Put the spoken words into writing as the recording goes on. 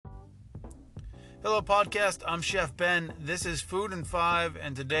Hello, podcast. I'm Chef Ben. This is Food in 5,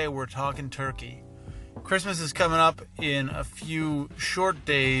 and today we're talking turkey. Christmas is coming up in a few short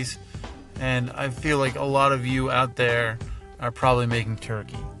days, and I feel like a lot of you out there are probably making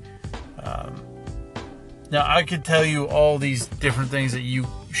turkey. Now, I could tell you all these different things that you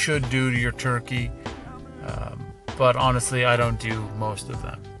should do to your turkey, but honestly, I don't do most of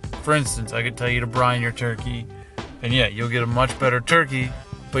them. For instance, I could tell you to brine your turkey, and yeah, you'll get a much better turkey,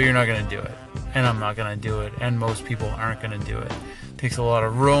 but you're not going to do it. And I'm not going to do it, and most people aren't going to do it. It takes a lot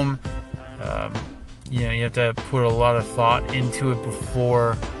of room. You have to put a lot of thought into it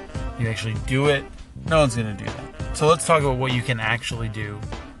before you actually do it. No one's going to do that. So let's talk about what you can actually do.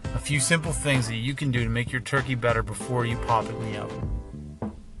 A few simple things that you can do to make your turkey better before you pop it in the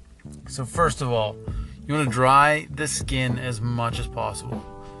oven. So first of all, you want to dry the skin as much as possible.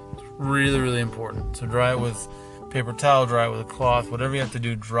 It's really, really important. So dry it with paper towel, dry it with a cloth, whatever you have to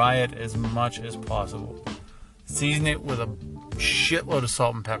do, dry it as much as possible. Season it with a shitload of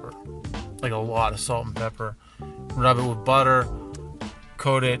salt and pepper, like a lot of salt and pepper. Rub it with butter,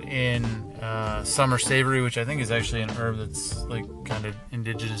 coat it in summer savory, which I think is actually an herb that's like kind of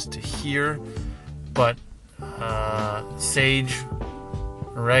indigenous to here, but sage,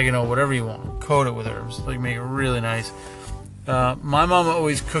 oregano, whatever you want, coat it with herbs, like make it really nice. My mom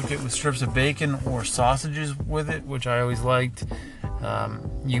always cooked it with strips of bacon or sausages with it, which I always liked.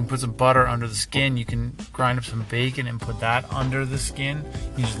 You can put some butter under the skin. You can grind up some bacon and put that under the skin.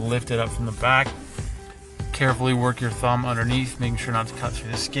 You just lift it up from the back. Carefully work your thumb underneath, making sure not to cut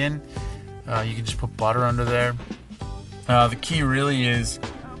through the skin. You can just put butter under there. The key really is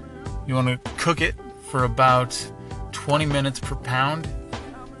you want to cook it for about 20 minutes per pound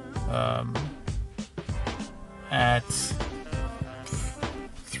at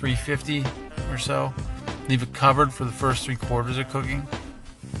 350 or so. Leave it covered for the first 3/4 of cooking,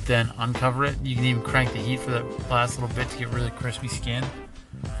 then uncover it. You can even crank the heat for that last little bit to get really crispy skin.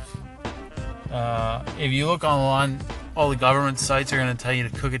 If you look online, all the government sites are going to tell you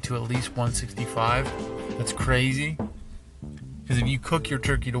to cook it to at least 165. That's crazy, because if you cook your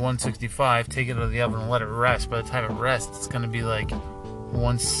turkey to 165, take it out of the oven and let it rest, by the time it rests, it's going to be like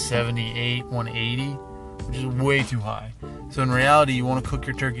 178, 180, which is way too high. So in reality, you want to cook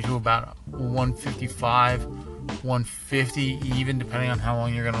your turkey to about 155, 150 even, depending on how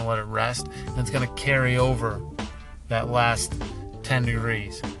long you're going to let it rest. And it's going to carry over that last 10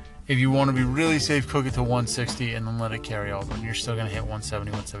 degrees. If you want to be really safe, cook it to 160 and then let it carry over, and you're still going to hit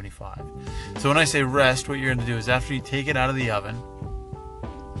 170, 175. So when I say rest, what you're going to do is after you take it out of the oven,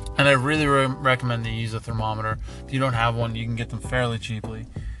 and I really recommend that you use a thermometer. If you don't have one, you can get them fairly cheaply.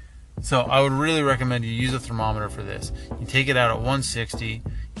 So I would really recommend you use a thermometer for this. You take it out at 160,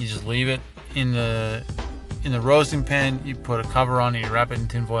 you just leave it in the roasting pan, you put a cover on it, you wrap it in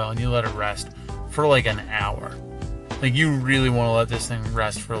tin foil, and you let it rest for like an hour. Like, you really want to let this thing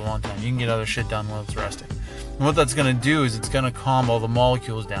rest for a long time. You can get other shit done while it's resting. And what that's going to do is it's going to calm all the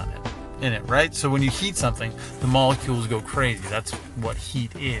molecules down in it, right? So when you heat something, the molecules go crazy. That's what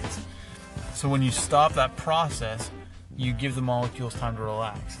heat is. So when you stop that process, you give the molecules time to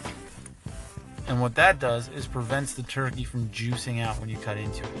relax. And what that does is prevents the turkey from juicing out when you cut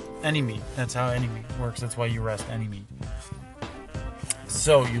into it. Any meat. That's how any meat works. That's why you rest any meat.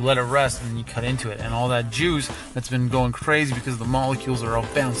 So you let it rest and then you cut into it, and all that juice that's been going crazy because the molecules are all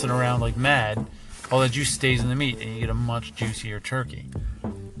bouncing around like mad, all that juice stays in the meat and you get a much juicier turkey.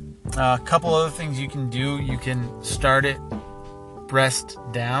 A couple other things you can do. You can start it breast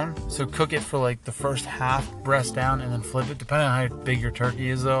down, so cook it for like the first half breast down and then flip it. Depending on how big your turkey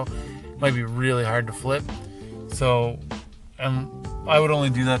is though, it might be really hard to flip. So I would only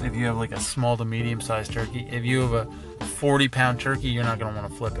do that if you have like a small to medium sized turkey. If you have a 40-pound turkey, you're not going to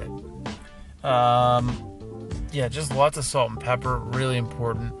want to flip it. Yeah, just lots of salt and pepper, really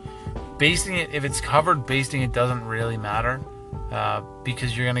important. Basting it, if it's covered, basting it doesn't really matter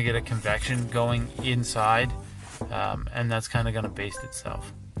because you're going to get a convection going inside, and that's kind of going to baste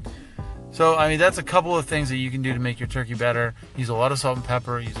itself. So, I mean, that's a couple of things that you can do to make your turkey better. Use a lot of salt and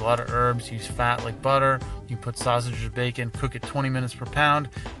pepper, use a lot of herbs, use fat like butter. You can put sausage or bacon, cook it 20 minutes per pound,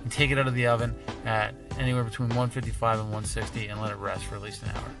 and take it out of the oven at anywhere between 155 and 160 and let it rest for at least an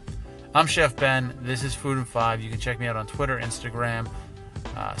hour. I'm Chef Ben. This is Food in 5. You can check me out on Twitter, Instagram,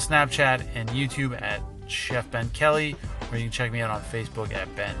 Snapchat, and YouTube at Chef Ben Kelly, or you can check me out on Facebook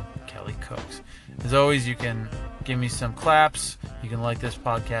at Ben Kelly Cooks. As always, you can give me some claps. You can like this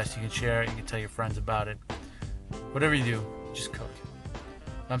podcast. You can share it. You can tell your friends about it. Whatever you do, just cook.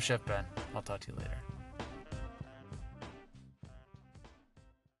 I'm Chef Ben. I'll talk to you later.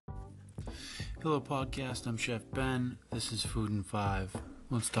 Hello, podcast. I'm Chef Ben. This is Food in 5.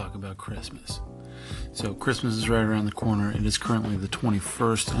 Let's talk about Christmas. So Christmas is right around the corner. It is currently the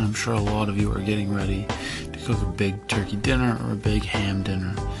 21st, and I'm sure a lot of you are getting ready to cook a big turkey dinner or a big ham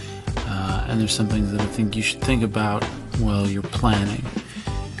dinner. And there's some things that I think you should think about while you're planning.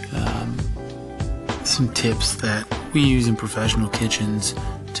 Some tips that we use in professional kitchens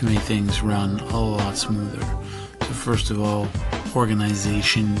to make things run a lot smoother. So first of all,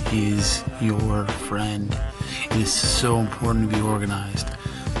 organization is your friend. It is so important to be organized.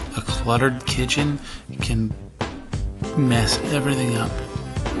 A cluttered kitchen can mess everything up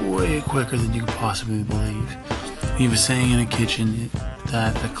way quicker than you could possibly believe. We have a saying in a kitchen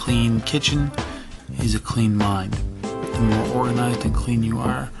that a clean kitchen is a clean mind. The more organized and clean you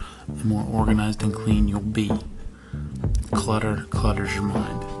are, the more organized and clean you'll be. Clutters your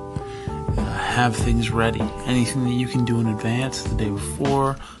mind. Have things ready. Anything that you can do in advance the day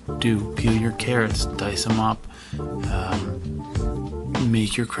before, do. Peel your carrots, dice them up.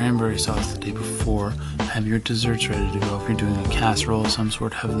 Make your cranberry sauce the day before. Have your desserts ready to go. If you're doing a casserole of some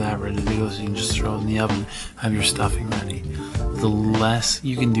sort, have that ready to go so you can just throw it in the oven. Have your stuffing ready. The less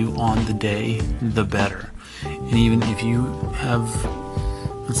you can do on the day, the better. And even if you have,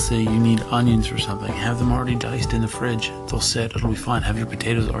 let's say you need onions or something, have them already diced in the fridge. They'll sit, it'll be fine. Have your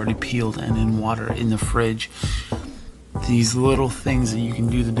potatoes already peeled and in water in the fridge. These little things that you can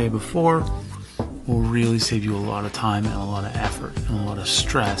do the day before will really save you a lot of time and a lot of effort and a lot of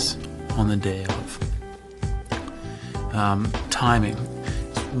stress on the day of. Timing.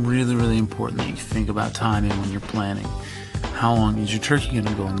 It's really, really important that you think about timing when you're planning. How long is your turkey going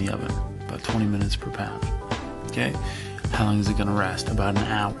to go in the oven? About 20 minutes per pound. Okay? How long is it going to rest? About an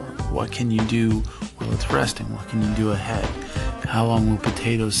hour. What can you do while it's resting? What can you do ahead? How long will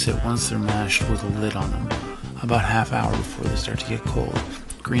potatoes sit once they're mashed with a lid on them? About half hour before they start to get cold.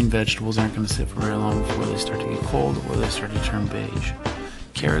 Green vegetables aren't going to sit for very long before they start to get cold or they start to turn beige.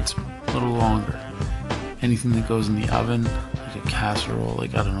 Carrots, a little longer. Anything that goes in the oven, like a casserole,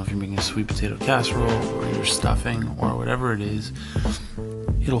 like I don't know if you're making a sweet potato casserole or you're stuffing or whatever it is,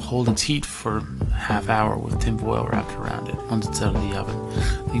 it'll hold its heat for half hour with tin foil wrapped around it once it's out of the oven.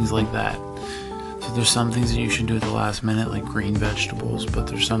 Things like that. So there's some things that you should do at the last minute, like green vegetables, but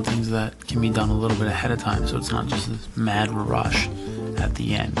there's some things that can be done a little bit ahead of time, so it's not just this mad rush at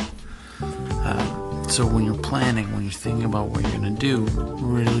the end. So when you're planning, when you're thinking about what you're going to do,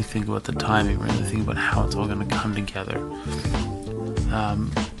 really think about the timing, really think about how it's all going to come together.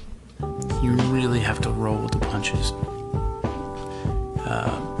 You really have to roll with the punches.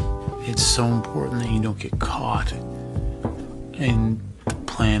 It's so important that you don't get caught in the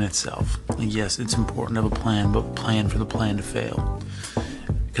plan itself. Like, yes, it's important to have a plan, but plan for the plan to fail,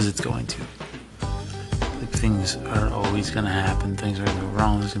 because it's going to. Things are always going to happen. Things are going to go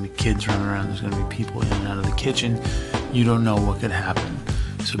wrong. There's going to be kids running around. There's going to be people in and out of the kitchen. You don't know what could happen.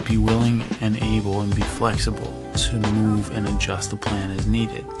 So be willing and able and be flexible to move and adjust the plan as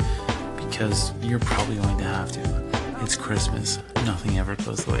needed, because you're probably going to have to. It's Christmas. Nothing ever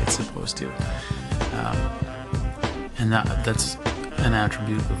goes the way it's supposed to. And that's an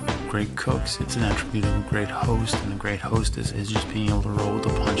attribute of great cooks. It's an attribute of a great host and a great hostess, is just being able to roll with the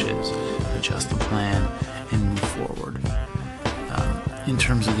punches, adjust the plan, and move forward. In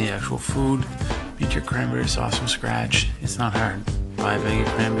terms of the actual food, make your cranberry sauce from scratch. It's not hard. Buy a bag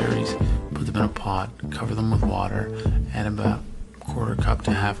of cranberries, put them in a pot, cover them with water, add about a quarter cup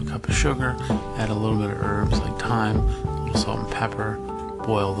to half a cup of sugar, add a little bit of herbs like thyme, a little salt and pepper,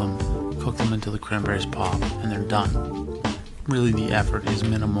 boil them, cook them until the cranberries pop, and they're done. Really, the effort is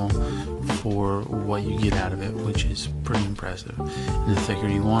minimal for what you get out of it, which is pretty impressive. And the thicker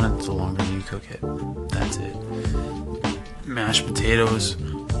you want it, the longer you cook it. That's it. Mashed potatoes,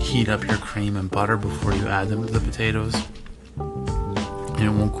 heat up your cream and butter before you add them to the potatoes, and it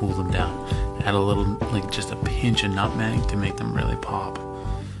won't cool them down. Add a little, like just a pinch of nutmeg to make them really pop.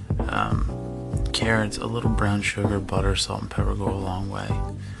 Carrots, a little brown sugar, butter, salt, and pepper go a long way.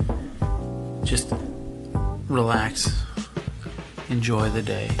 Just relax. Enjoy the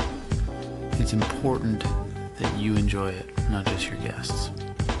day. It's important that you enjoy it, not just your guests.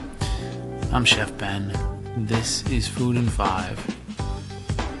 I'm Chef Ben. This is Food in 5.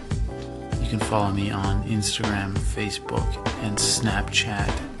 You can follow me on Instagram, Facebook, and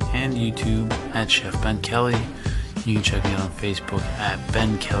Snapchat, and YouTube at Chef Ben Kelly. You can check me out on Facebook at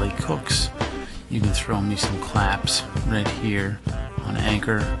Ben Kelly Cooks. You can throw me some claps right here on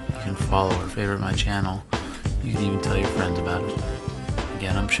Anchor. You can follow or favorite my channel. You can even tell your friends about it.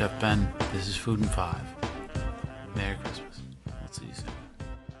 Again, I'm Chef Ben. This is Food in 5. Merry Christmas.